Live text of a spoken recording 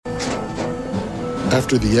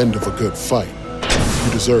After the end of a good fight,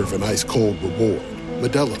 you deserve an ice-cold reward.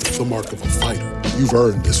 Modelo is the mark of a fighter. You've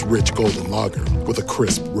earned this rich golden lager with a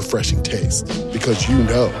crisp, refreshing taste. Because you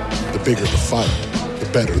know, the bigger the fight, the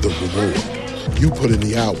better the reward. You put in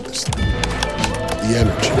the hours, the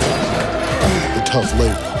energy, the tough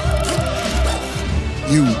labor.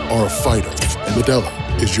 You are a fighter, and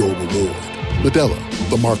Modelo is your reward. Modelo,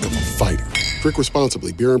 the mark of a fighter. Drink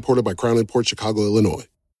responsibly. Beer imported by Crown Imports, Chicago, Illinois.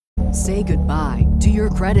 Say goodbye to your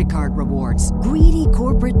credit card rewards. Greedy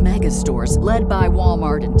corporate mega stores, led by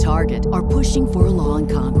Walmart and Target, are pushing for a law in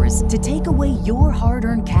Congress to take away your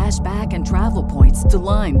hard-earned cash back and travel points to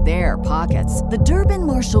line their pockets. The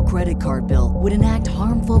Durbin-Marshall credit card bill would enact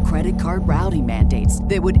harmful credit card routing mandates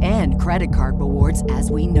that would end credit card rewards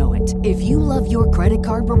as we know it. If you love your credit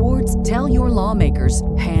card rewards, tell your lawmakers,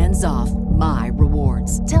 hands off my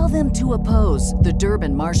rewards. Tell them to oppose the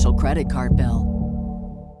Durbin-Marshall credit card bill.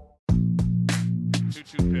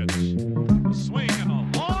 2-2 pitch. A swing and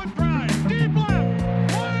a long drive. Deep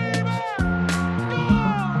left. Way back.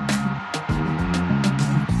 Gone!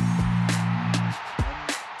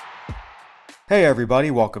 Hey everybody,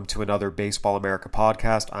 welcome to another Baseball America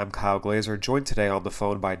podcast. I'm Kyle Glazer, joined today on the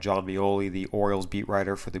phone by John Violi, the Orioles beat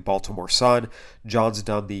writer for the Baltimore Sun. John's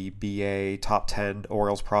done the BA Top 10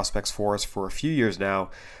 Orioles prospects for us for a few years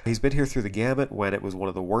now. He's been here through the gamut when it was one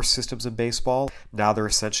of the worst systems in baseball. Now their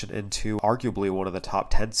ascension into arguably one of the top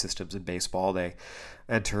 10 systems in baseball. They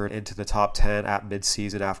entered into the top 10 at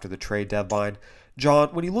midseason after the trade deadline. John,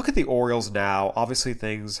 when you look at the Orioles now, obviously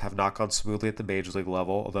things have not gone smoothly at the major league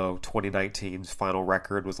level, although 2019's final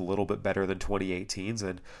record was a little bit better than 2018's,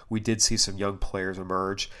 and we did see some young players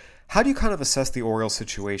emerge. How do you kind of assess the Orioles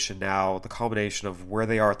situation now, the combination of where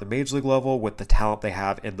they are at the major league level with the talent they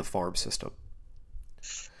have in the farm system?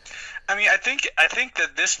 I mean, I think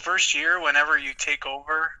that this first year, whenever you take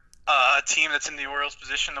over a team that's in the Orioles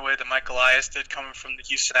position the way that Mike Elias did coming from the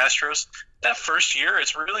Houston Astros, that first year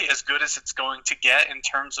is really as good as it's going to get in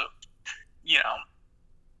terms of,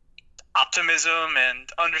 optimism and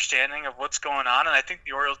understanding of what's going on. And I think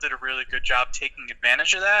the Orioles did a really good job taking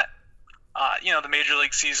advantage of that. The major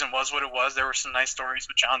league season was what it was. There were some nice stories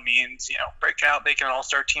with John Means, breakout, making an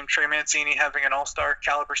all-star team, Trey Mancini having an all-star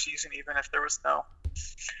caliber season, even if there was no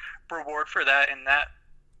reward for that in that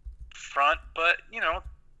front. But,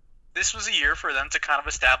 this was a year for them to kind of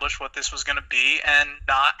establish what this was going to be and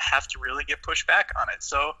not have to really get pushed back on it.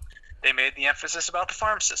 So they made the emphasis about the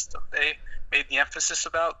farm system. They made the emphasis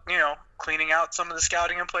about, cleaning out some of the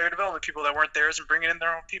scouting and player development people that weren't theirs and bringing in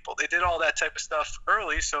their own people. They did all that type of stuff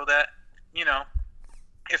early so that,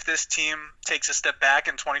 if this team takes a step back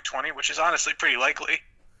in 2020, which is honestly pretty likely,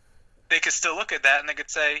 they could still look at that and they could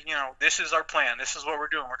say, this is our plan. This is what we're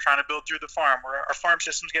doing. We're trying to build through the farm. Our farm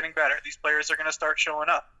system's getting better. These players are going to start showing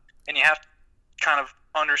up. And you have to kind of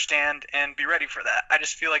understand and be ready for that. I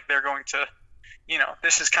just feel like they're going to,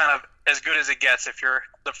 this is kind of as good as it gets if you're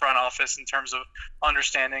the front office in terms of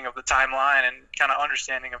understanding of the timeline and kind of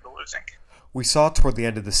understanding of the losing. We saw toward the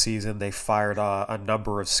end of the season they fired a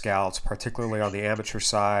number of scouts, particularly on the amateur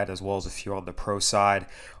side as well as a few on the pro side.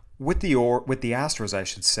 With the Astros, I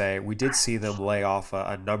should say, we did see them lay off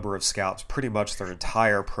a number of scouts, pretty much their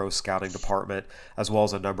entire pro scouting department, as well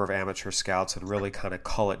as a number of amateur scouts, and really kind of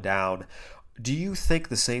cull it down. Do you think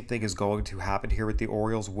the same thing is going to happen here with the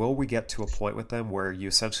Orioles? Will we get to a point with them where you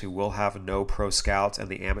essentially will have no pro scouts and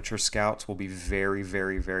the amateur scouts will be very,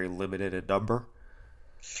 very, very limited in number?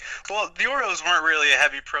 Well, the Orioles weren't really a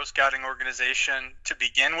heavy pro scouting organization to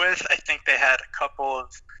begin with. I think they had a couple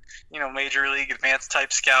of major league advanced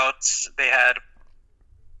type scouts.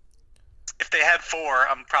 If they had 4,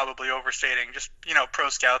 I'm probably overstating, just, pro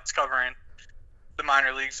scouts covering the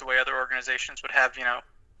minor leagues the way other organizations would have,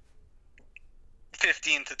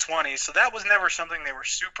 15 to 20. So that was never something they were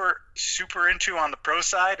super, super into on the pro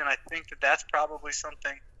side. And I think that that's probably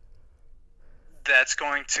something that's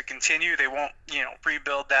going to continue. They won't,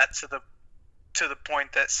 rebuild that to the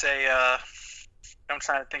point that, say, I'm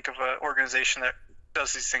trying to think of an organization that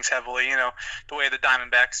does these things heavily, the way the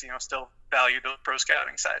Diamondbacks, still value those pro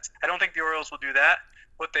scouting sites. I don't think the Orioles will do that.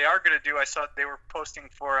 What they are going to do, I saw they were posting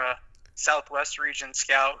for a Southwest region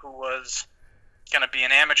scout who was going to be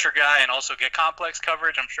an amateur guy and also get complex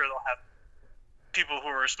coverage. I'm sure they'll have people who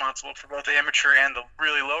are responsible for both the amateur and the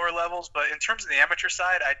really lower levels. But in terms of the amateur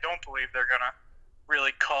side, I don't believe they're going to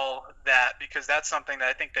really call that, because that's something that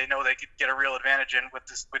I think they know they could get a real advantage in with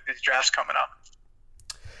these drafts coming up.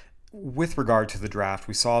 With regard to the draft,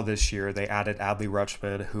 we saw this year they added Adley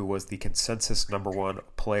Rutschman, who was the consensus number 1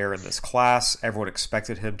 player in this class. Everyone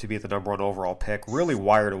expected him to be the number 1 overall pick, really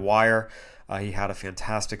wire to wire. He had a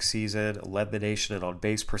fantastic season, led the nation in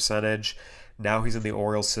on-base percentage. Now he's in the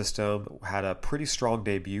Orioles system, had a pretty strong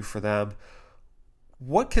debut for them.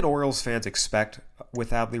 What can Orioles fans expect with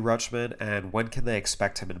Adley Rutschman, and when can they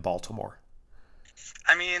expect him in Baltimore?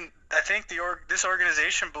 I mean, I think this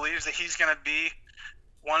organization believes that he's going to be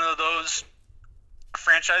one of those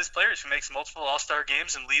franchise players who makes multiple All-Star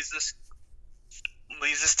games and leads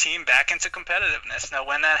this team back into competitiveness. Now,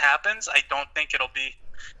 when that happens, I don't think it'll be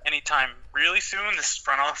anytime really soon. This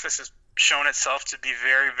front office has shown itself to be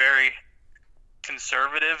very, very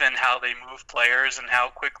conservative in how they move players and how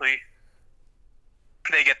quickly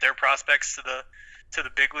they get their prospects to the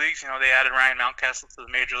big leagues. You know, they added Ryan Mountcastle to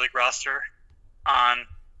the major league roster on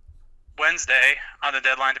Wednesday on the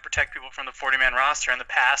deadline to protect people from the 40-man roster. In the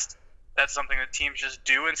past, that's something that teams just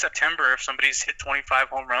do in September if somebody's hit 25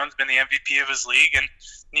 home runs, been the MVP of his league, and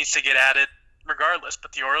needs to get added regardless.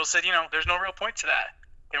 But the Orioles said, there's no real point to that.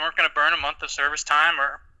 They weren't going to burn a month of service time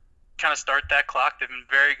or kind of start that clock. They've been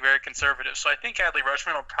very, very conservative. So I think Adley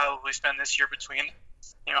Rutschman will probably spend this year between,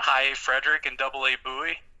 high A Frederick and double A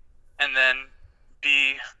Bowie, and then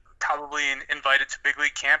be probably invited to big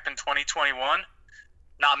league camp in 2021,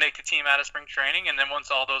 not make the team out of spring training, and then once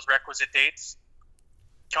all those requisite dates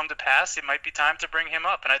come to pass, it might be time to bring him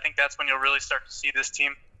up. And I think that's when you'll really start to see this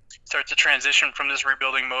team start to transition from this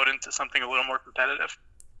rebuilding mode into something a little more competitive.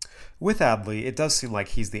 With Adley, it does seem like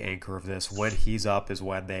he's the anchor of this. When he's up is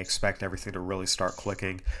when they expect everything to really start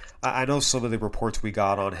clicking. I know some of the reports we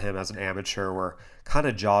got on him as an amateur were kind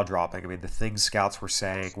of jaw-dropping. I mean, the things scouts were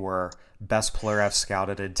saying were best player I've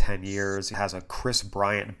scouted in 10 years. He has a Chris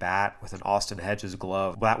Bryant bat with an Austin Hedges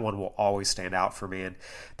glove. That one will always stand out for me. And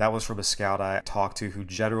that was from a scout I talked to who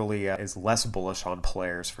generally is less bullish on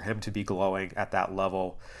players. For him to be glowing at that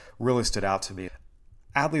level really stood out to me.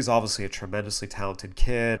 Adley's obviously a tremendously talented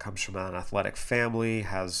kid, comes from an athletic family,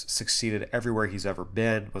 has succeeded everywhere he's ever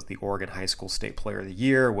been, was the Oregon High School State Player of the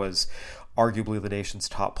Year, was arguably the nation's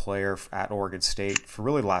top player at Oregon State for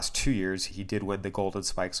really the last 2 years. He did win the Golden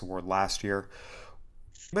Spikes Award last year.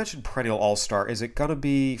 You mentioned perennial all-star. Is it going to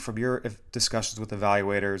be, from your discussions with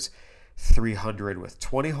evaluators, 300 with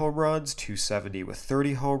 20 home runs, 270 with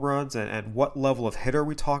 30 home runs, and what level of hitter are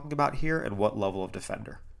we talking about here, and what level of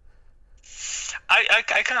defender? I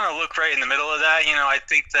kind of look right in the middle of that. I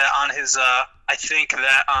think that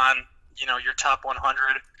on your top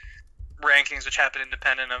 100 rankings, which happen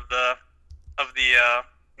independent of the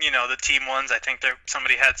team ones, I think that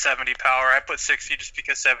somebody had 70 power. I put 60 just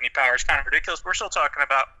because 70 power is kind of ridiculous. We're still talking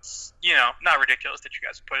about, not ridiculous that you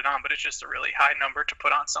guys put it on, but it's just a really high number to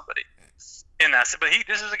put on somebody in that. But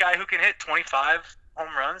this is a guy who can hit 25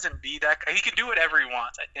 home runs and be that guy. He can do whatever he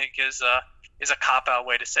wants, I think, is a cop-out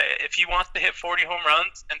way to say it. If he wants to hit 40 home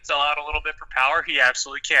runs and sell out a little bit for power, he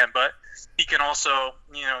absolutely can. But he can also,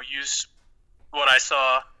 use what I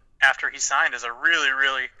saw after he signed as a really,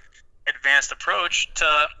 really advanced approach to,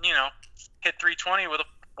 hit 320 with a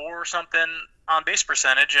 4 or something on base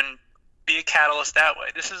percentage and be a catalyst that way.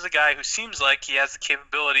 This is a guy who seems like he has the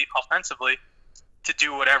capability offensively to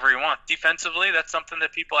do whatever he wants. Defensively, that's something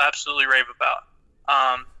that people absolutely rave about.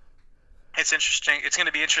 It's interesting. It's going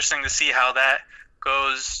to be interesting to see how that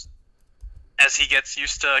goes as he gets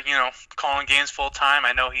used to, calling games full time.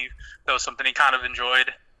 I know that was something he kind of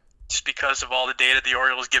enjoyed just because of all the data the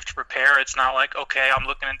Orioles give to prepare. It's not like, okay, I'm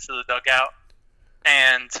looking into the dugout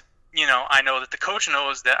and, I know that the coach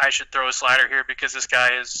knows that I should throw a slider here because this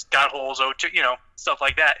guy has got holes, stuff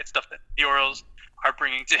like that. It's stuff that the Orioles are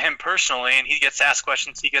bringing to him personally, and he gets to ask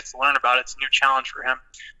questions. He gets to learn about it. It's a new challenge for him.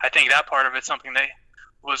 I think that part of it's something that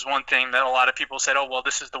was one thing that a lot of people said, oh, well,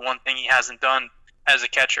 this is the one thing he hasn't done as a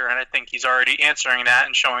catcher, and I think he's already answering that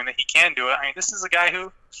and showing that he can do it. I mean, this is a guy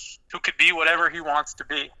who could be whatever he wants to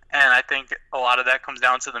be, and I think a lot of that comes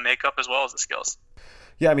down to the makeup as well as the skills.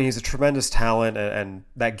 Yeah, I mean, he's a tremendous talent, and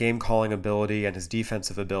that game-calling ability and his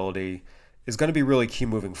defensive ability is going to be really key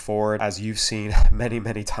moving forward, as you've seen many,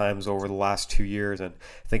 many times over the last 2 years, and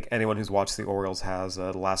I think anyone who's watched the Orioles has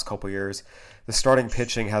the last couple of years. The starting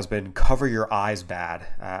pitching has been cover your eyes bad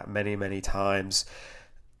many, many times.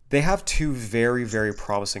 They have 2 very, very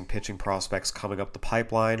promising pitching prospects coming up the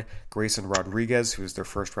pipeline. Grayson Rodriguez, who was their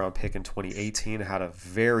first-round pick in 2018, had a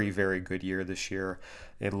very, very good year this year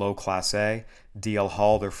in low Class A. DL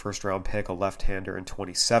Hall, their first-round pick, a left-hander in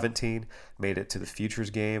 2017, made it to the Futures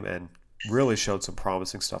game and really showed some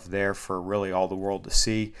promising stuff there for really all the world to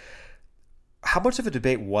see. How much of a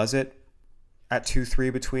debate was it at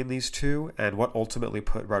 2-3 between these two, and what ultimately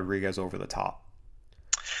put Rodriguez over the top?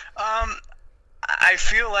 I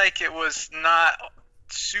feel like it was not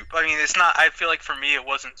super. I mean, it's not. I feel like for me, it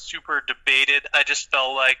wasn't super debated. I just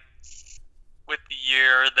felt like with the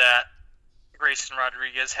year that Grayson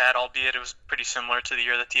Rodriguez had, albeit it was pretty similar to the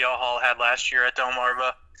year that DL Hall had last year at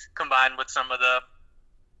Delmarva, combined with some of the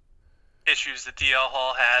issues that DL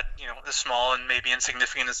Hall had, as small and maybe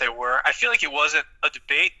insignificant as they were. I feel like it wasn't a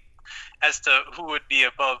debate as to who would be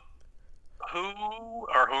above who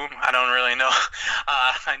or whom. I don't really know.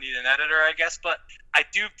 I need an editor, I guess. But I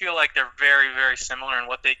do feel like they're very, very similar in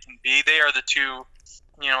what they can be. They are the two,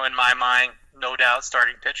 in my mind, no doubt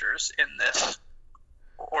starting pitchers in this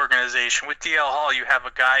organization. With DL Hall, you have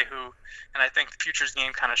a guy who, and I think the Futures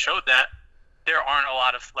game kind of showed that, there aren't a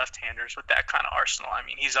lot of left-handers with that kind of arsenal. I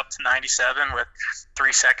mean, he's up to 97 with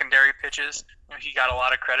 3 secondary pitches. He got a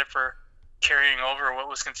lot of credit for carrying over what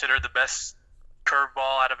was considered the best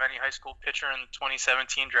curveball out of any high school pitcher in the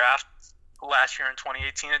 2017 draft. Last year in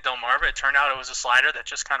 2018 at Delmarva, it turned out it was a slider that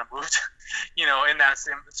just kind of moved, in that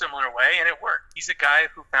similar way, and it worked. He's a guy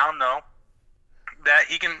who found, though, that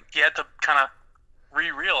he had to kind of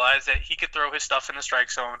realize that he could throw his stuff in the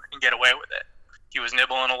strike zone and get away with it. He was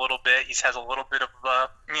nibbling a little bit. He has a little bit of,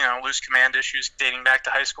 loose command issues dating back to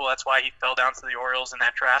high school. That's why he fell down to the Orioles in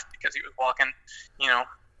that draft, because he was walking,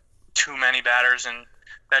 too many batters in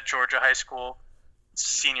that Georgia high school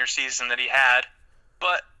senior season that he had.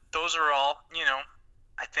 But those are all,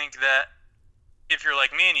 I think that if you're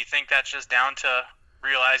like me and you think that's just down to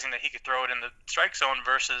realizing that he could throw it in the strike zone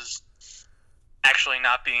versus actually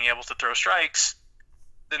not being able to throw strikes,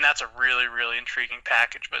 then that's a really, really intriguing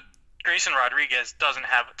package. But Grayson Rodriguez doesn't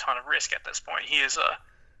have a ton of risk at this point. He is a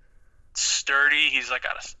sturdy, he's like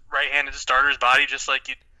got a right-handed starter's body, just like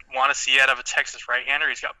you'd want to see out of a Texas right-hander.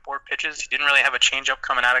 He's got 4 pitches. He didn't really have a changeup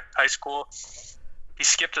coming out of high school. He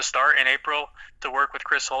skipped a start in April to work with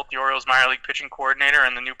Chris Holt, the Orioles minor league pitching coordinator,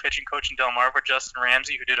 and the new pitching coach in Delmarva, Justin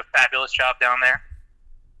Ramsey, who did a fabulous job down there.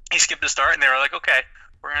 He skipped the start, and they were like, okay,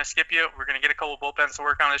 we're going to skip you. We're going to get a couple bullpens to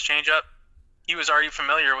work on this changeup. He was already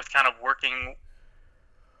familiar with kind of working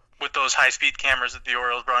with those high-speed cameras that the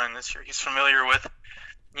Orioles brought in this year. He's familiar with,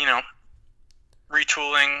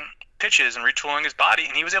 retooling pitches and retooling his body,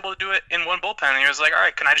 and he was able to do it in one bullpen. And he was like, all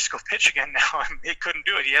right, can I just go pitch again now? And he couldn't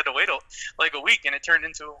do it. He had to wait like a week, and it turned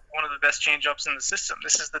into one of the best changeups in the system.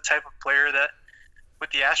 This is the type of player that, with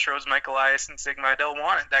the Astros, Mike Elias and Sig Mejdal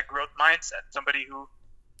wanted, that growth mindset, somebody who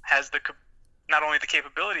has not only the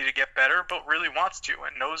capability to get better, but really wants to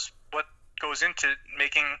and knows what goes into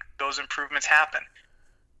making those improvements happen.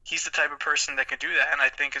 He's the type of person that can do that, and I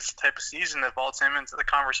think it's the type of season that vaults him into the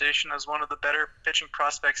conversation as one of the better pitching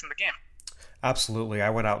prospects in the game. Absolutely. I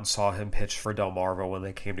went out and saw him pitch for Delmarva when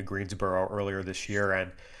they came to Greensboro earlier this year,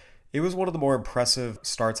 and it was one of the more impressive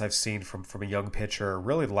starts I've seen from a young pitcher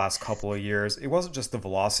really the last couple of years. It wasn't just the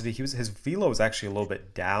velocity. His velo was actually a little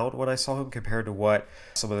bit down when I saw him compared to what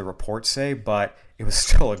some of the reports say, but it was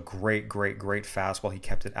still a great fastball. He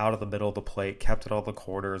kept it out of the middle of the plate, kept it on the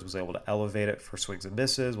corners, was able to elevate it for swings and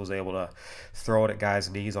misses, was able to throw it at guys'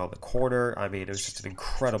 knees on the corner. I mean, it was just an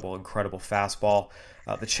incredible fastball.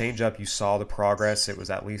 The changeup, you saw the progress. It was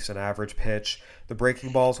at least an average pitch. The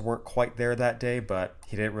breaking balls weren't quite there that day, but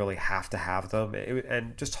he didn't really have to have them.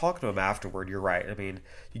 And just talking to him afterward, you're right. I mean,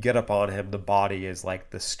 you get up on him, the body is like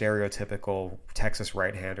the stereotypical Texas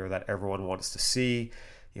right-hander that everyone wants to see.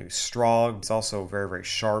 He's strong. He's also very, very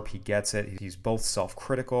sharp. He gets it. He's both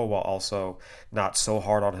self-critical while also not so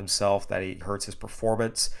hard on himself that he hurts his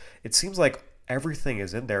performance. It seems like everything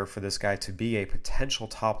is in there for this guy to be a potential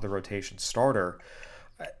top-of-the-rotation starter.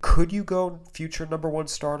 Could you go future number 1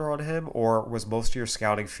 starter on him, or was most of your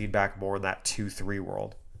scouting feedback more in that 2-3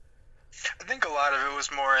 world? I think a lot of it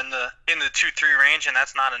was more in the 2-3 range, and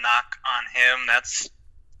that's not a knock on him. That's,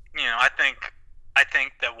 I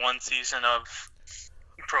think that one season of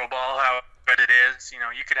pro ball, how good it is,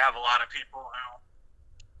 you could have a lot of people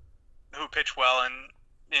who pitch well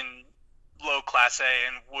in low Class A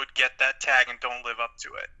and would get that tag and don't live up to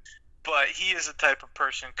it. But he is the type of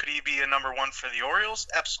person. Could he be a number 1 for the Orioles?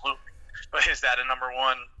 Absolutely. But is that a number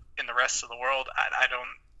 1 in the rest of the world? I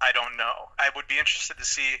don't know. I would be interested to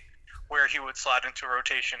see where he would slot into a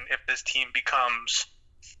rotation if this team becomes,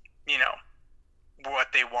 what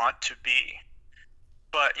they want to be.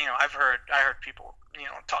 But I heard people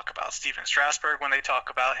talk about Steven Strasburg when they talk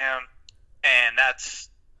about him, and that's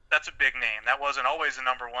a big name. That wasn't always a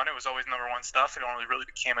number 1. It was always number 1 stuff. It only really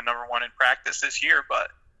became a number 1 in practice this year, but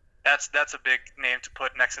that's a big name to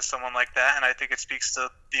put next to someone like that, and I think it speaks to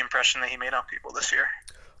the impression that he made on people this year.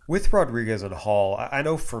 With Rodriguez and Hall, I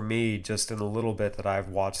know for me, just in a little bit that I've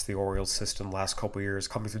watched the Orioles system the last couple of years,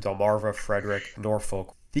 coming through Delmarva, Frederick,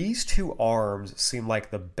 Norfolk, These two arms seem like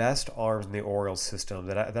the best arms in the Orioles system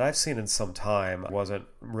that I've seen in some time. I wasn't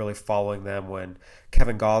really following them when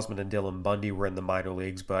Kevin Gausman and Dylan Bundy were in the minor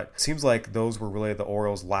leagues, but it seems like those were really the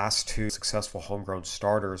Orioles' last two successful homegrown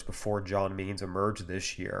starters before John Means emerged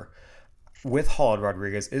this year. With Hall and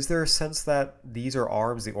Rodriguez, is there a sense that these are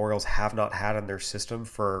arms the Orioles have not had in their system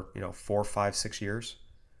for 4, 5, 6 years?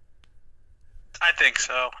 I think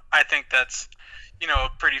so. I think that's a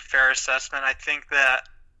pretty fair assessment. I think that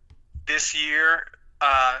this year,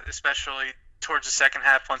 especially towards the second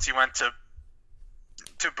half, once he went to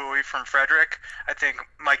Bowie from Frederick, I think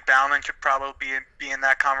Mike Baumann could probably be in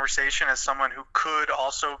that conversation as someone who could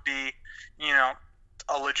also be,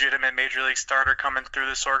 a legitimate major league starter coming through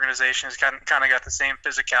this organization. He's kind of got the same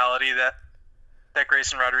physicality that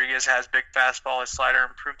Grayson Rodriguez has. Big fastball, his slider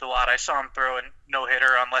improved a lot. I saw him throw a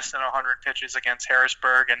no-hitter on less than 100 pitches against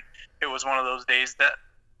Harrisburg, and it was one of those days that,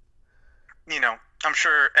 I'm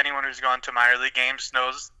sure anyone who's gone to minor league games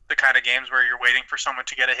knows the kind of games where you're waiting for someone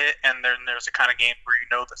to get a hit, and then there's a kind of game where you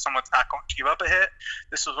know that someone's not going to give up a hit.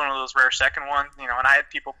 This was one of those rare second ones, and I had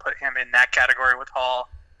people put him in that category with Hall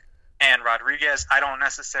and Rodriguez. I don't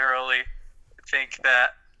necessarily think that,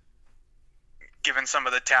 given some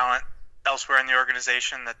of the talent elsewhere in the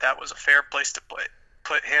organization, that was a fair place to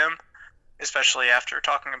put him, especially after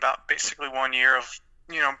talking about basically 1 year of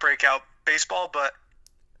breakout baseball. But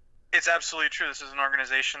it's absolutely true. This is an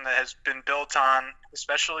organization that has been built on,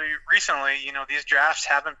 especially recently, these drafts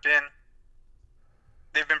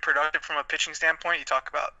they've been productive from a pitching standpoint. You talk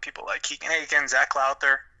about people like Keegan Aiken, Zach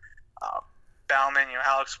Lowther, Baumann,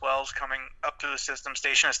 Alex Wells coming up through the system,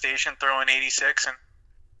 station to station, throwing 86 and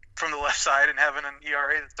from the left side and having an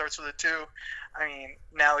ERA that starts with a 2. I mean,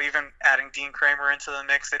 now even adding Dean Kramer into the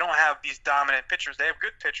mix, they don't have these dominant pitchers. They have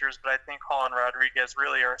good pitchers, but I think Hall and Rodriguez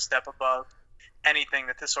really are a step above anything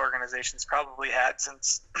that this organization's probably had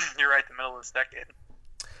since, you're right, the middle of this decade.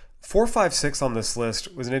 4, 5, 6 on this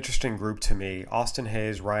list was an interesting group to me. Austin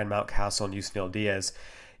Hayes, Ryan Mountcastle, and Yusniel Diaz.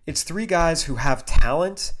 It's 3 guys who have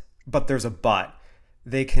talent, but there's a but.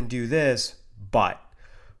 They can do this, but.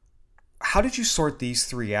 How did you sort these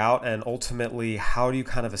 3 out, and ultimately, how do you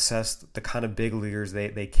kind of assess the kind of big leaguers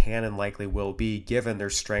they can and likely will be, given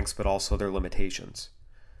their strengths but also their limitations?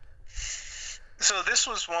 So this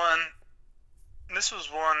was one.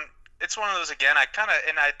 It's one of those, again, I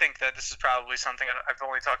think that this is probably something I've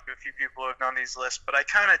only talked to a few people who have done these lists, but I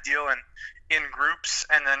kind of deal in groups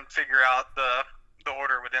and then figure out the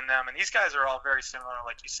order within them. And these guys are all very similar,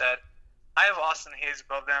 like you said. I have Austin Hayes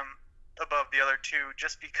above the other 2,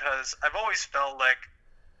 just because I've always felt like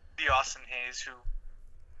the Austin Hayes who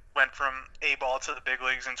went from A-ball to the big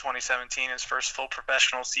leagues in 2017, his first full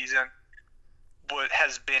professional season,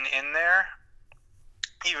 has been in there,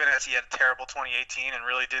 even as he had a terrible 2018 and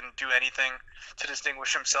really didn't do anything to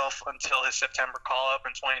distinguish himself until his September call-up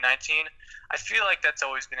in 2019. I feel like that's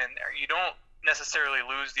always been in there. You don't necessarily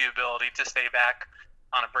lose the ability to stay back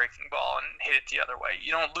on a breaking ball and hit it the other way.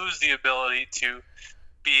 You don't lose the ability to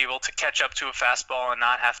be able to catch up to a fastball and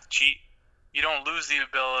not have to cheat. You don't lose the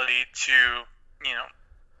ability to,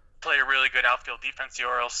 play a really good outfield defense. The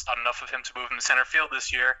Orioles thought enough of him to move him to center field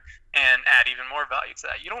this year and add even more value to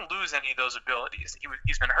that. You don't lose any of those abilities.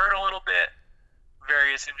 He's been hurt a little bit,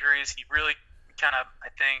 various injuries. He really kind of,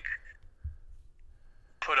 I think,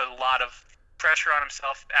 put a lot of pressure on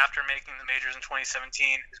himself after making the majors in 2017.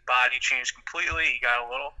 His body changed completely. He got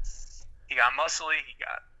muscly. He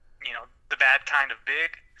got, the bad kind of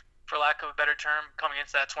big, for lack of a better term, coming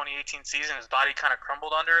into that 2018 season. His body kind of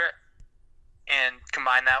crumbled under it. And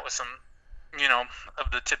combine that with some,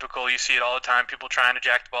 of the typical, you see it all the time, people trying to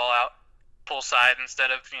jack the ball out, pull side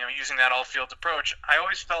instead of, using that all-field approach. I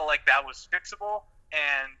always felt like that was fixable,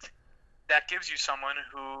 and that gives you someone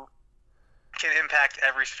who can impact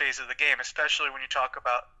every phase of the game, especially when you talk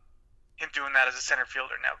about him doing that as a center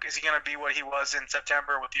fielder now. Is he going to be what he was in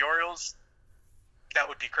September with the Orioles? That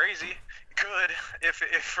would be crazy. Good if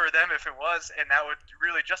for them if it was, and that would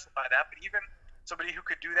really justify that. But even somebody who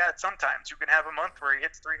could do that sometimes, who can have a month where he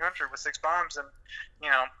hits 300 with 6 bombs and,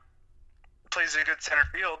 plays a good center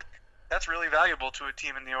field, that's really valuable to a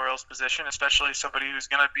team in the Orioles position, especially somebody who's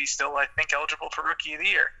going to be still, I think, eligible for Rookie of the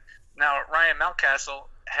Year. Now, Ryan Mountcastle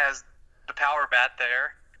has the power bat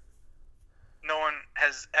there. No one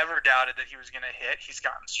has ever doubted that he was going to hit. He's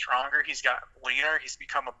gotten stronger. He's gotten leaner. He's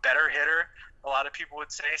become a better hitter, a lot of people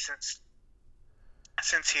would say, since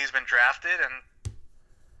he's been drafted. And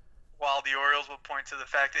while the Orioles will point to the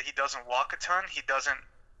fact that he doesn't walk a ton,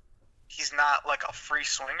 he's not like a free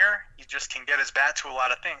swinger. He just can get his bat to a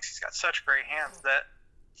lot of things. He's got such great hands that,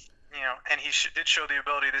 and he did show the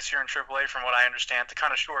ability this year in AAA, from what I understand, to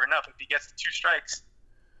kind of shorten up. If he gets to 2 strikes,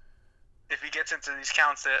 gets into these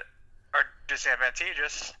counts that are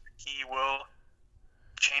disadvantageous, he will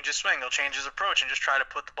change his swing, he'll change his approach, and just try to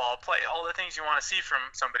put the ball in play. All the things you want to see from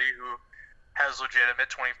somebody who has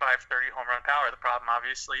legitimate 25, 30 home run power. The problem,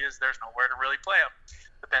 obviously, is there's nowhere to really play him.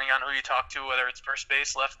 Depending on who you talk to, whether it's first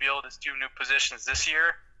base, left field, his 2 new positions this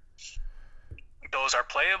year, those are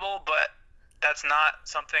playable, but that's not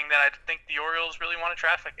something that I think the Orioles really want to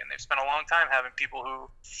traffic in. They've spent a long time having people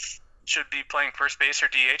who should be playing first base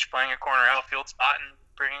or DH, playing a corner outfield spot, and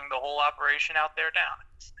bringing the whole operation out there down.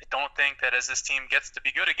 I don't think that as this team gets to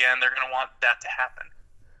be good again, they're going to want that to happen.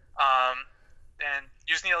 And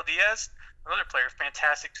Yusniel Diaz, another player,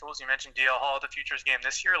 fantastic tools. You mentioned DL Hall at the Futures game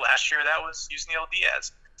this year. Last year, that was Yusniel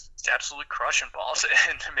Diaz. He's absolutely crushing balls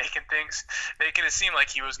and making it seem like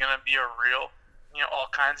he was going to be a real, all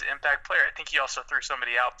kinds of impact player. I think he also threw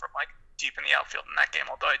somebody out from deep in the outfield in that game,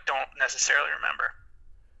 although I don't necessarily remember.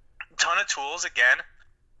 A ton of tools, again,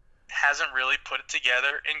 hasn't really put it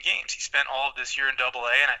together in games. He spent all of this year in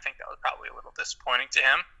AA, and I think that was probably a little disappointing to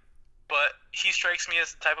him. But he strikes me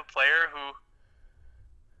as the type of player who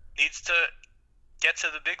needs to get to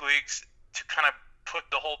the big leagues to kind of put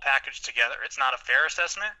the whole package together. It's not a fair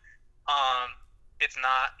assessment. It's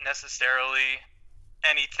not necessarily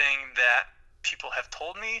anything that people have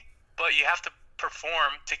told me, but you have to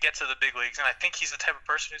perform to get to the big leagues. And I think he's the type of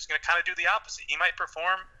person who's going to kind of do the opposite. He might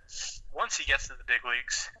perform once he gets to the big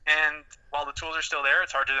leagues. And while the tools are still there,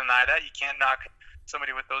 it's hard to deny that. You can't knock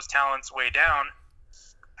somebody with those talents way down.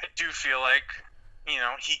 I do feel like,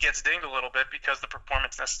 he gets dinged a little bit because the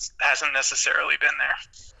performance hasn't necessarily been there.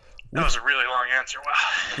 That was a really long answer.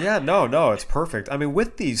 Wow. Yeah, no, it's perfect. I mean,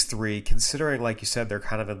 with these 3, considering, like you said, they're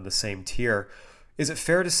kind of in the same tier, is it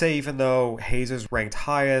fair to say, even though Hayes is ranked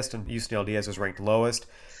highest and Yusniel Diaz is ranked lowest,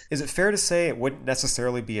 is it fair to say it wouldn't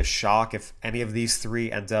necessarily be a shock if any of these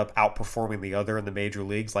 3 end up outperforming the other in the major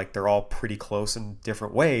leagues? Like, they're all pretty close in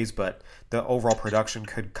different ways, but the overall production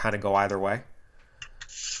could kind of go either way?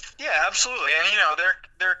 Yeah, absolutely. And,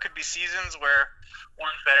 there could be seasons where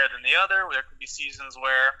one's better than the other. There could be seasons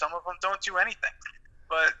where some of them don't do anything.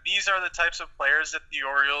 But these are the types of players that the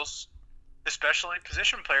Orioles, especially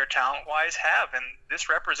position player talent-wise, have. And this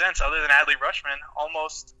represents, other than Adley Rutschman,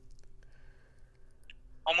 almost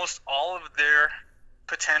all of their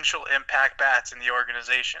potential impact bats in the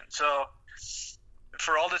organization. So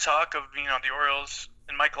for all the talk of, the Orioles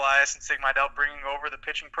and Mike Elias and Sig Mejdal bringing over the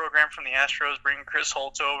pitching program from the Astros, bringing Chris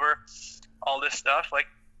Holtz over, all this stuff,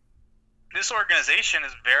 this organization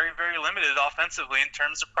is very, very limited offensively in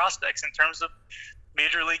terms of prospects, in terms of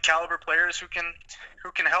major league caliber players who can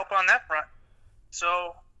help on that front.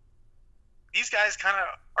 So these guys kind of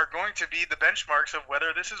are going to be the benchmarks of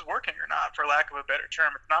whether this is working or not, for lack of a better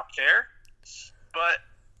term. It's not fair, but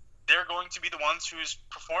they're going to be the ones whose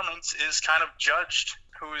performance is kind of judged,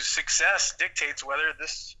 whose success dictates whether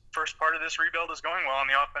this first part of this rebuild is going well on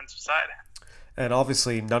the offensive side. And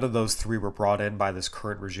obviously, none of those 3 were brought in by this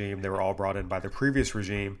current regime. They were all brought in by the previous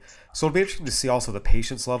regime. So it'll be interesting to see also the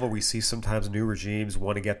patience level. We see sometimes new regimes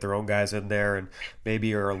want to get their own guys in there and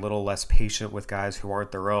maybe are a little less patient with guys who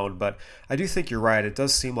aren't their own. But I do think you're right. It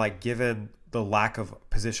does seem like, given the lack of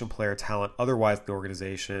position player talent otherwise in the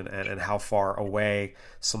organization and how far away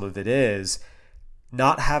some of it is,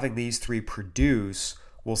 not having these 3 produce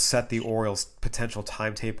will set the Orioles' potential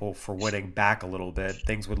timetable for winning back a little bit.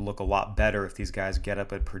 Things would look a lot better if these guys get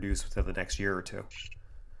up and produce within the next year or 2.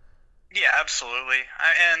 Yeah, absolutely.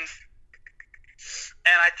 And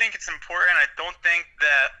I think it's important. I don't think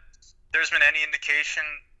that there's been any indication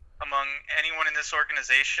among anyone in this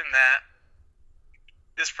organization that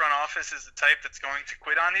this front office is the type that's going to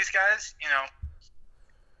quit on these guys.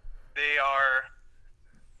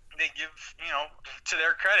 They give, to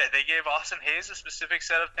their credit, they gave Austin Hayes a specific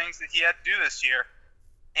set of things that he had to do this year.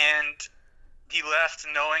 And he left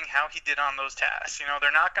knowing how he did on those tasks.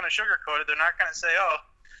 They're not going to sugarcoat it. They're not going to say,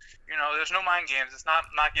 there's no mind games. It's not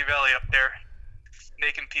Machiavelli up there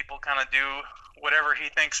making people kind of do whatever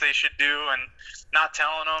he thinks they should do and not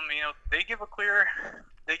telling them. They give a clear,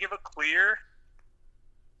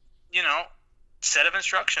 set of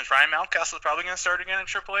instructions. Ryan Mountcastle is probably going to start again in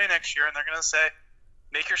AAA next year, and they're going to say,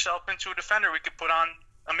 make yourself into a defender we could put on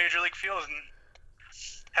a major league field and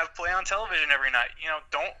have play on television every night.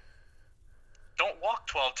 Don't walk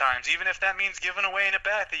 12 times, even if that means giving away an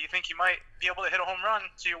at-bat that you think you might be able to hit a home run,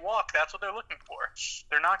 so you walk. That's what they're looking for.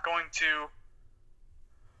 They're not going to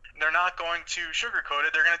sugarcoat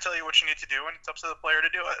it. They're going to tell you what you need to do, and it's up to the player to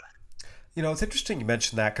do it. It's interesting you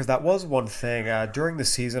mentioned that, because that was one thing. During the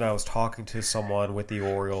season, I was talking to someone with the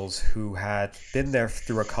Orioles who had been there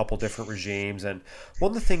through a couple different regimes, and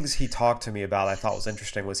one of the things he talked to me about I thought was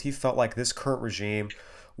interesting was he felt like this current regime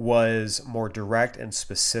was more direct and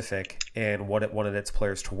specific in what it wanted its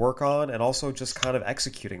players to work on, and also just kind of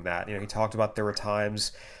executing that. He talked about there were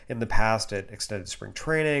times in the past at extended spring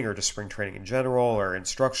training or just spring training in general or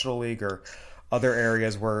instructional league or other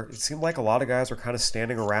areas where it seemed like a lot of guys were kind of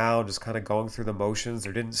standing around, just kind of going through the motions.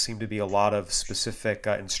 There didn't seem to be a lot of specific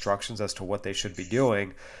instructions as to what they should be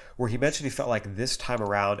doing. Where he mentioned he felt like this time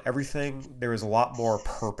around, there was a lot more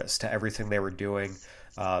purpose to everything they were doing.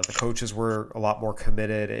 The coaches were a lot more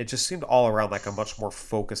committed. It just seemed all around like a much more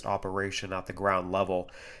focused operation at the ground level.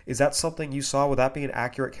 Is that something you saw? Would that be an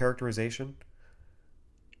accurate characterization?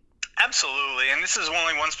 Absolutely, and this is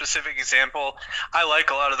only one specific example. I like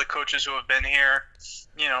a lot of the coaches who have been here,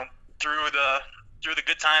 through the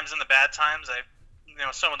good times and the bad times.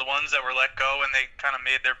 Some of the ones that were let go and they kind of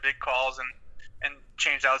made their big calls and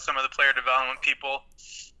changed out some of the player development people.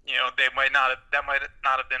 That might not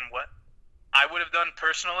have been what I would have done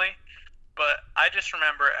personally, but I just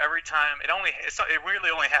remember every time it really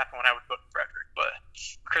only happened when I would go to Frederick. But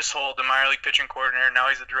Chris Holt, the minor league pitching coordinator, now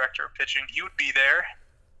he's the director of pitching. He would be there.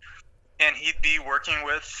 And he'd be working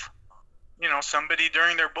with, somebody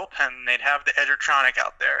during their bullpen. They'd have the Edgertronic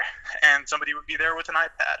out there, and somebody would be there with an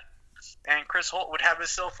iPad. And Chris Holt would have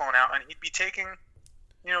his cell phone out, and he'd be taking,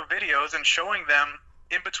 videos and showing them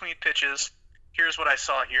in between pitches, here's what I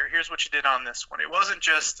saw here, here's what you did on this one. It wasn't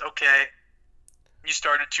just, okay, you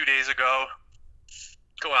started 2 days ago,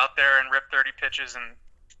 go out there and rip 30 pitches and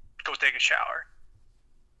go take a shower.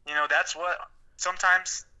 That's what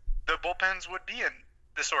sometimes the bullpens would be in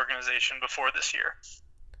this organization before this year.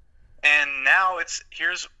 And now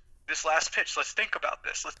here's this last pitch. Let's think about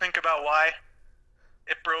this. Let's think about why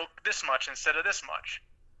it broke this much instead of this much.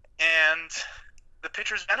 And the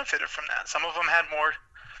pitchers benefited from that. Some of them had more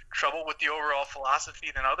trouble with the overall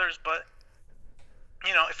philosophy than others, but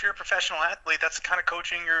if you're a professional athlete, that's the kind of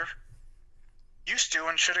coaching you're used to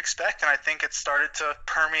and should expect. And I think it started to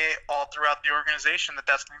permeate all throughout the organization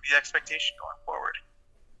that's going to be the expectation going forward.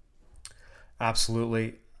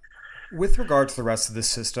 Absolutely. With regard to the rest of the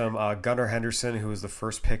system, Gunnar Henderson, who was the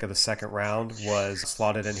first pick of the second round, was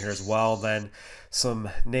slotted in here as well. Then some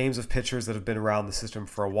names of pitchers that have been around the system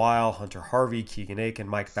for a while: Hunter Harvey, Keegan Aiken,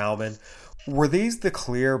 Mike Bauman. Were these the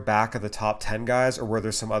clear back of the top 10 guys, or were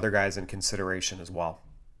there some other guys in consideration as well?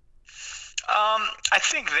 I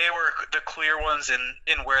think they were the clear ones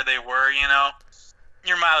in where they were.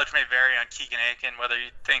 Your mileage may vary on Keegan Aiken, whether you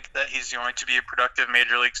think that he's going to be a productive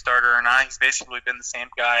major league starter or not. He's basically been the same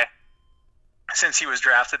guy since he was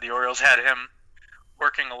drafted. The Orioles had him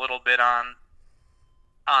working a little bit on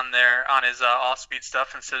his off-speed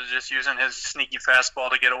stuff instead of just using his sneaky fastball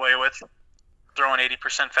to get away with throwing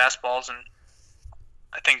 80% fastballs. And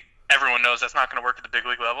I think everyone knows that's not going to work at the big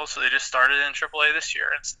league level, so they just started in AAA this year.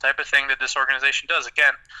 It's the type of thing that this organization does.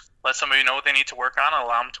 Again, let somebody know what they need to work on and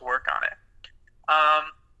allow them to work on it.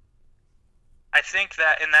 I think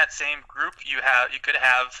that in that same group, you could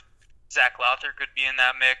have Zach Lowther could be in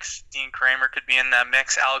that mix, Dean Kramer could be in that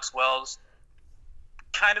mix, Alex Wells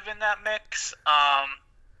kind of in that mix.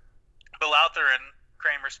 But Lowther and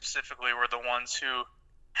Kramer specifically were the ones who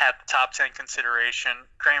had the top 10 consideration.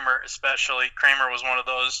 Kramer especially. Kramer was one of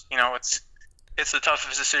those. It's the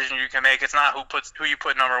toughest decision you can make. It's not who you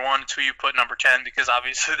put number 1, it's who you put number 10, because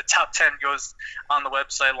obviously the top 10 goes on the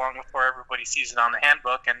website long before everybody sees it on the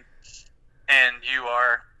handbook, and you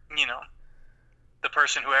are, the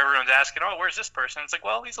person who everyone's asking, oh, where's this person? It's like,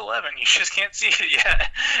 well, he's 11. You just can't see it yet.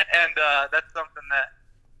 And that's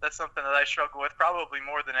something that I struggle with probably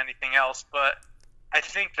more than anything else. But I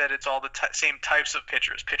think that it's all the same types of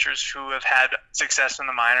pitchers who have had success in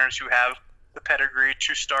the minors, who have the pedigree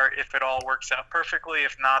to start if it all works out perfectly.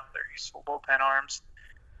 If not, they're useful bullpen arms.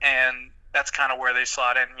 And that's kind of where they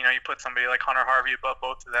slot in. You put somebody like Hunter Harvey above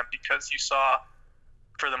both of them because you saw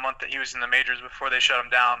for the month that he was in the majors before they shut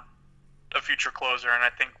him down, a future closer. And I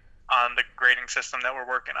think on the grading system that we're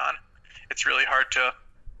working on, it's really hard to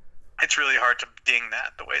ding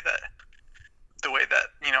that the way that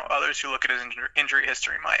others who look at his injury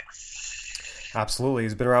history might. Absolutely.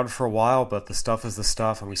 He's been around for a while, but the stuff is the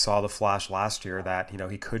stuff, and we saw the flash last year that,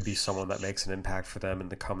 he could be someone that makes an impact for them in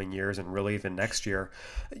the coming years and really even next year.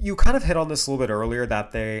 You kind of hit on this a little bit earlier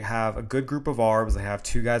that they have a good group of arms. They have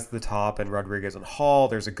 2 guys at the top and Rodriguez and Hall.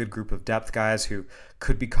 There's a good group of depth guys who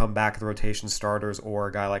could become back the rotation starters, or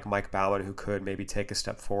a guy like Mike Bauman who could maybe take a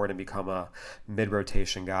step forward and become a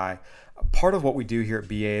mid-rotation guy. Part of what we do here at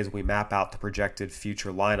BA is we map out the projected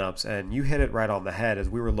future lineups, and you hit it right on the head as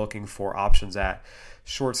we were looking for options at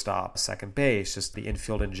shortstop, second base, just the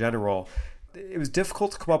infield in general. It was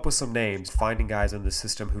difficult to come up with some names, finding guys in the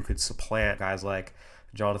system who could supplant guys like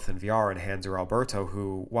Jonathan Villar and Hanser Alberto,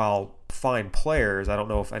 who, while find players. I don't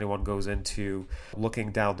know if anyone goes into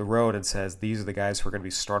looking down the road and says, these are the guys who are going to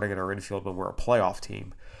be starting in our infield when we're a playoff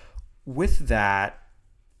team. With that,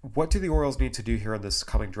 what do the Orioles need to do here in this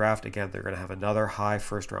coming draft? Again, they're going to have another high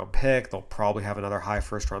first-round pick. They'll probably have another high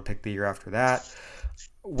first-round pick the year after that.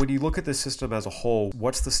 When you look at the system as a whole,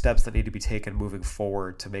 what's the steps that need to be taken moving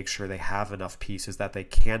forward to make sure they have enough pieces that they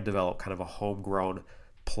can develop kind of a homegrown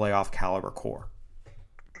playoff caliber core?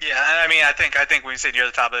 Yeah, I mean, I think when you say near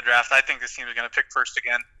the top of the draft, I think this team is going to pick first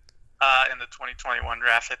again in the 2021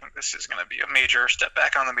 draft. I think this is going to be a major step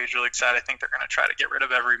back on the major league side. I think they're going to try to get rid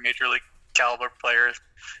of every major league caliber player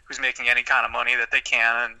who's making any kind of money that they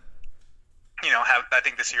can, and I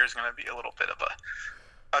think this year is going to be a little bit of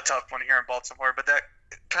a tough one here in Baltimore. But that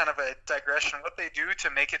kind of a digression. What they do to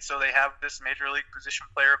make it so they have this major league position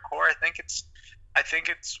player core, I think it's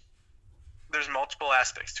there's multiple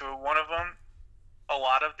aspects to it. One of them, a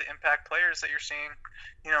lot of the impact players that you're seeing,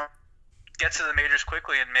 get to the majors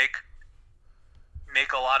quickly and make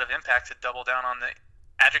a lot of impact to double down on the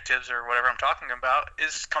adjectives or whatever I'm talking about,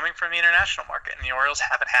 is coming from the international market. And the Orioles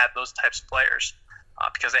haven't had those types of players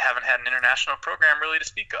because they haven't had an international program really to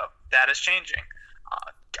speak of. That is changing.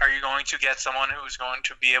 Are you going to get someone who's going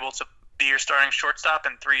to be able to be your starting shortstop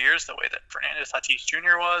in 3 years the way that Fernandez Tatis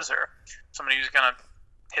Jr. was, or somebody who's going to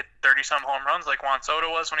hit 30-some home runs like Juan Soto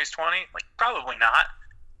was when he's 20? Like, probably not.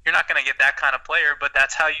 You're not going to get that kind of player, but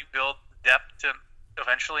that's how you build depth to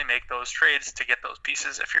eventually make those trades to get those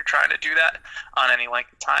pieces if you're trying to do that on any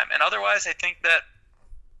length of time. And otherwise, I think that,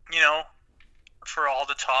 for all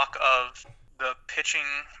the talk of the pitching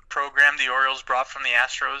program the Orioles brought from the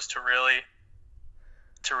Astros to really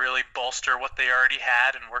bolster what they already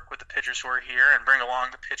had and work with the pitchers who are here and bring along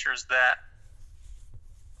the pitchers that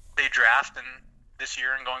they draft and this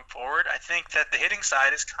year and going forward, I think that the hitting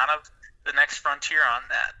side is kind of the next frontier on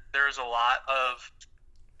that. There's a lot of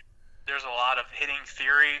hitting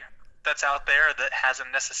theory that's out there that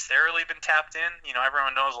hasn't necessarily been tapped in.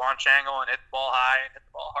 Everyone knows launch angle and hit the ball high and hit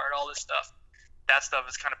the ball hard, all this stuff. That stuff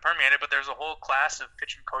is kind of permeated, but there's a whole class of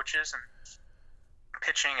pitching coaches and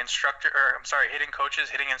hitting coaches,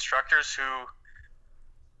 hitting instructors who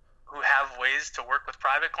have ways to work with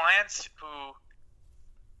private clients who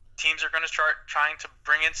teams are going to start trying to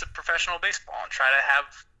bring into professional baseball and try to have,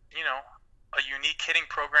 a unique hitting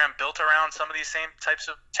program built around some of these same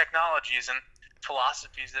types of technologies and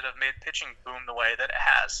philosophies that have made pitching boom the way that it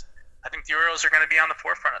has. I think the Orioles are going to be on the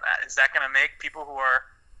forefront of that. Is that going to make people who are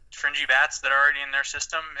fringy bats that are already in their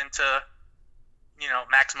system into,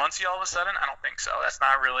 Max Muncy all of a sudden? I don't think so. That's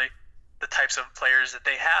not really the types of players that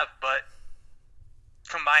they have. But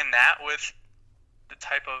combine that with the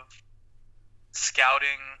type of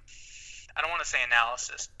scouting, I don't want to say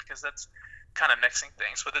analysis because that's kind of mixing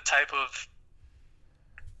things, but the type of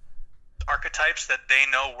archetypes that they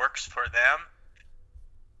know works for them.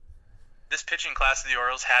 This pitching class that the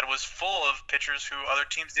Orioles had was full of pitchers who other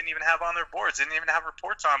teams didn't even have on their boards, didn't even have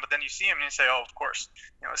reports on, but then you see him and you say, oh, of course,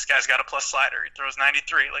 this guy's got a plus slider. He throws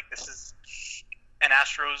 93. Like, this is an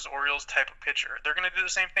Astros-Orioles type of pitcher. They're going to do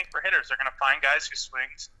the same thing for hitters. They're going to find guys whose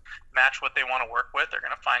swings match what they want to work with. They're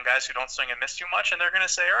going to find guys who don't swing and miss too much, and they're going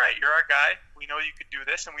to say, all right, you're our guy. We know you could do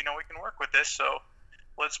this, and we know we can work with this, so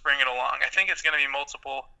let's bring it along. I think it's going to be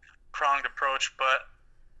multiple-pronged approach, but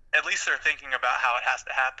at least they're thinking about how it has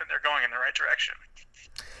to happen. They're going in the right direction.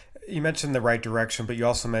 You mentioned the right direction, but you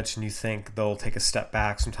also mentioned you think they'll take a step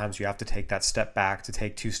back. Sometimes you have to take that step back to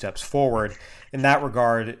take 2 steps forward. In that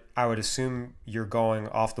regard, I would assume you're going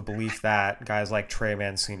off the belief that guys like Trey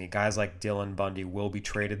Mancini, guys like Dylan Bundy will be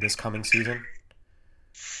traded this coming season?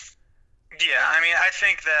 Yeah, I mean, I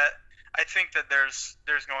think that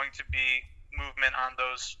there's going to be movement on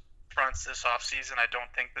those fronts this offseason. I don't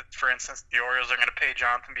think that, for instance, the Orioles are going to pay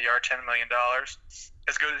Jonathan Villar $10 million.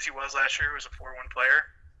 As good as he was last year, he was a 4-1 player.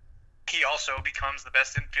 He also becomes the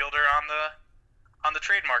best infielder on the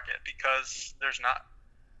trade market because there's not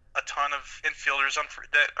a ton of infielders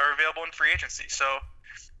that are available in free agency. So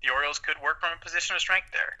the Orioles could work from a position of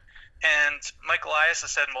strength there. And Mike Elias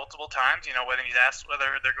has said multiple times, whether he's asked whether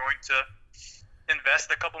they're going to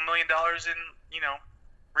invest a couple $1 million in,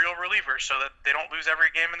 real relievers so that they don't lose every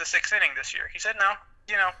game in the 6th inning this year. He said, no,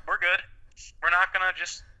 we're good. We're not going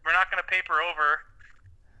to paper over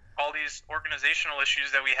all these organizational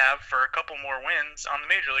issues that we have for a couple more wins on the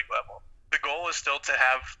major league level. The goal is still to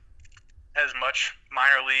have as much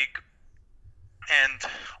minor league and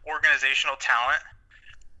organizational talent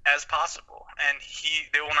as possible. And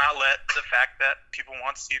they will not let the fact that people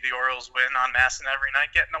want to see the Orioles win en masse and every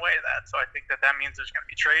night get in the way of that. So I think that means there's going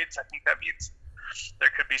to be trades. I think that means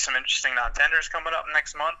there could be some interesting non-tenders coming up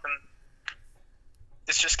next month, and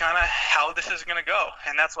it's just kind of how this is going to go.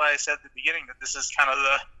 And that's why I said at the beginning that this is kind of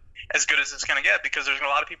as good as it's going to get, because there's a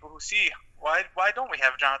lot of people who see, why don't we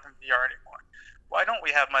have Jonathan VR anymore? Why don't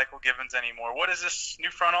we have Michael Givens anymore? What is this new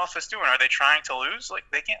front office doing? Are they trying to lose? Like,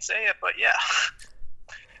 they can't say it, but yeah.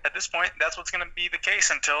 At this point, that's what's going to be the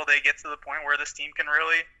case until they get to the point where this team can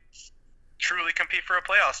really, truly compete for a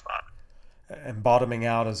playoff spot. And bottoming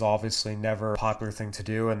out is obviously never a popular thing to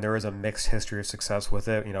do, and there is a mixed history of success with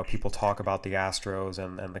it. You know, people talk about the Astros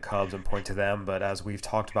and the Cubs and point to them, but as we've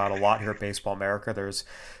talked about a lot here at Baseball America, there's,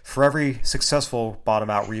 for every successful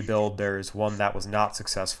bottom-out rebuild, there's one that was not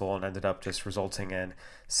successful and ended up just resulting in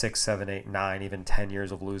 6, 7, 8, 9, even 10 years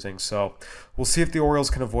of losing. So we'll see if the Orioles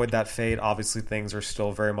can avoid that fate. Obviously, things are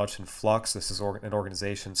still very much in flux. This is an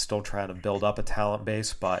organization still trying to build up a talent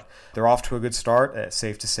base, but they're off to a good start. It's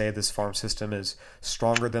safe to say this farm system is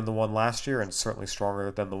stronger than the one last year and certainly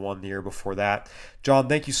stronger than the one the year before that. John,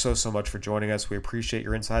 thank you so much for joining us. We appreciate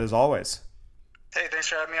your insight as always. Hey, thanks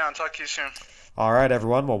for having me on. Talk to you soon. All right,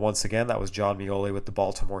 everyone. Well, once again, that was John Mioli with the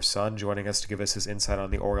Baltimore Sun joining us to give us his insight on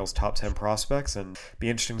the Orioles' top 10 prospects, and be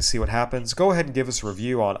interesting to see what happens. Go ahead and give us a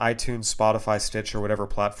review on iTunes, Spotify, Stitcher, whatever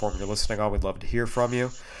platform you're listening on. We'd love to hear from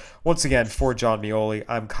you. Once again, for John Mioli,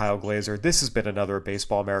 I'm Kyle Glazer. This has been another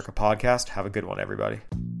Baseball America podcast. Have a good one, everybody.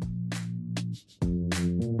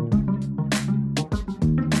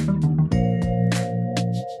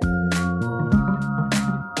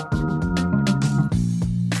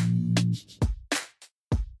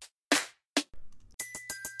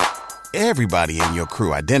 Everybody in your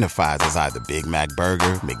crew identifies as either Big Mac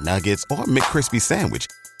Burger, McNuggets, or McCrispy Sandwich.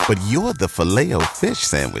 But you're the Filet-O-Fish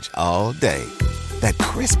Sandwich all day. That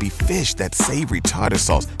crispy fish, that savory tartar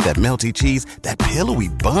sauce, that melty cheese, that pillowy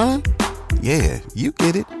bun. Yeah, you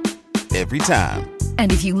get it. Every time.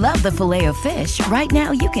 And if you love the Filet-O-Fish, right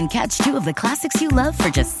now you can catch 2 of the classics you love for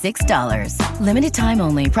just $6. Limited time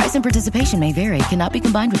only. Price and participation may vary. Cannot be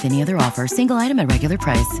combined with any other offer. Single item at regular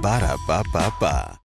price. Ba-da-ba-ba-ba.